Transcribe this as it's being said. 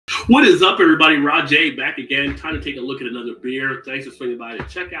What is up, everybody? Rajay back again. Time to take a look at another beer. Thanks for swinging by to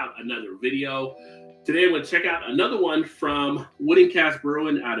check out another video. Today I'm going to check out another one from Cask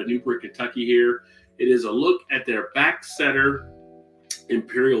Brewing out of Newport, Kentucky here. It is a look at their Backsetter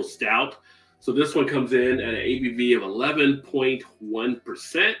Imperial Stout. So this one comes in at an ABV of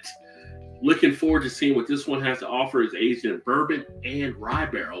 11.1%. Looking forward to seeing what this one has to offer. Is aged in bourbon and rye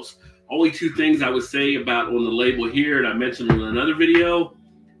barrels. Only two things I would say about on the label here, and I mentioned in another video.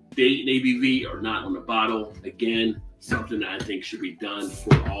 Date and ABV are not on the bottle. Again, something that I think should be done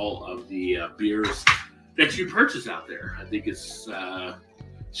for all of the beers that you purchase out there. I think it's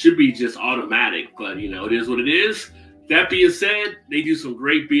should be just automatic, but you know, it is what it is. That being said, they do some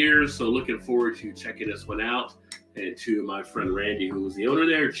great beers, so looking forward to checking this one out. And to my friend Randy, who was the owner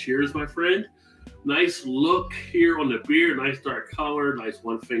there, cheers, my friend. Nice look here on the beer, nice dark color, nice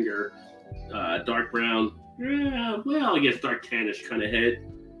one finger, dark brown. Yeah, well, I guess dark tannish kind of head.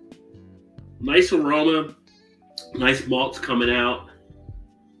 Nice aroma, nice malts coming out,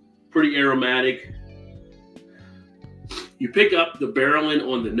 pretty aromatic. You pick up the barreling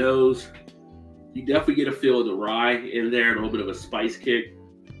on the nose. You definitely get a feel of the rye in there, and a little bit of a spice kick.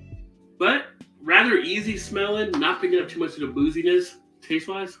 But rather easy smelling, not picking up too much of the booziness,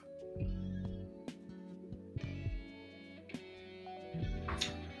 taste-wise.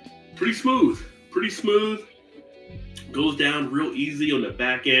 Pretty smooth, Goes down real easy on the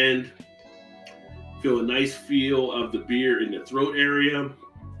back end. Feel a nice feel of the beer in the throat area.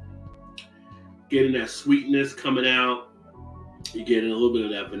 Getting that sweetness coming out. You're getting a little bit of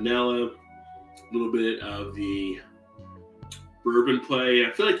that vanilla, a little bit of the bourbon play.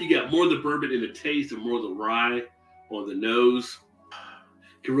 I feel like you got more of the bourbon in the taste and more of the rye on the nose.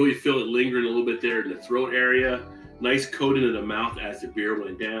 You can really feel it lingering a little bit there in the throat area. Nice coating in the mouth as the beer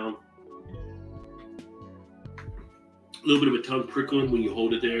went down. A little bit of a tongue prickling when you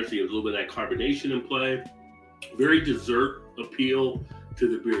hold it there, so you have a little bit of that carbonation in play. Very dessert appeal to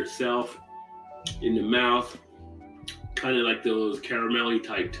the beer itself. In the mouth, kind of like those caramelly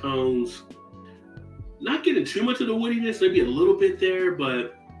type tones. Not getting too much of the woodiness, maybe a little bit there,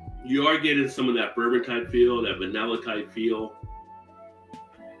 but you are getting some of that bourbon type feel, that vanilla type feel.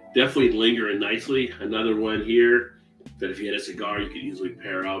 Definitely lingering nicely. Another one here that if you had a cigar, you could easily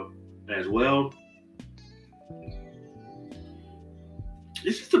pair up as well.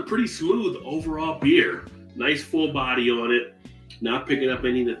 It's just a pretty smooth overall beer. Nice full body on it. Not picking up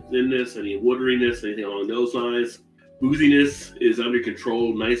any of the thinness, any wateriness, anything along those lines. Booziness is under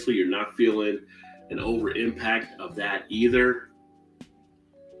control nicely. You're not feeling an over impact of that either.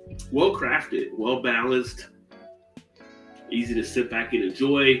 Well crafted, well balanced. Easy to sit back and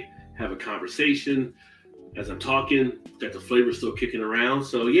enjoy, have a conversation. As I'm talking, got the flavor still kicking around.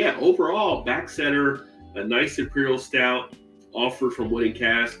 So yeah, overall, Backsetter, a nice Imperial Stout. Offer from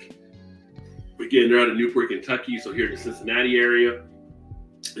Cask. Again, they're out of Newport, Kentucky, so here in the Cincinnati area.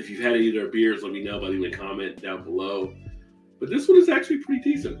 If you've had any of their beers, let me know by leaving a comment down below. But this one is actually pretty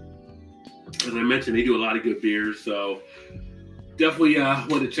decent. As I mentioned, they do a lot of good beers, so definitely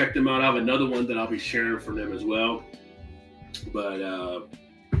want to check them out. I have another one that I'll be sharing from them as well. But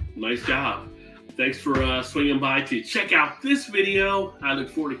nice job. Thanks for swinging by to check out this video. I look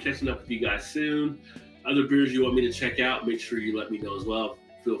forward to catching up with you guys soon. Other beers you want me to check out, make sure you let me know as well.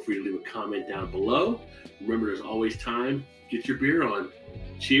 Feel free to leave a comment down below. Remember, there's always time. Get your beer on.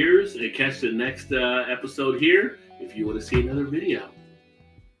 Cheers, and catch the next episode here if you want to see another video.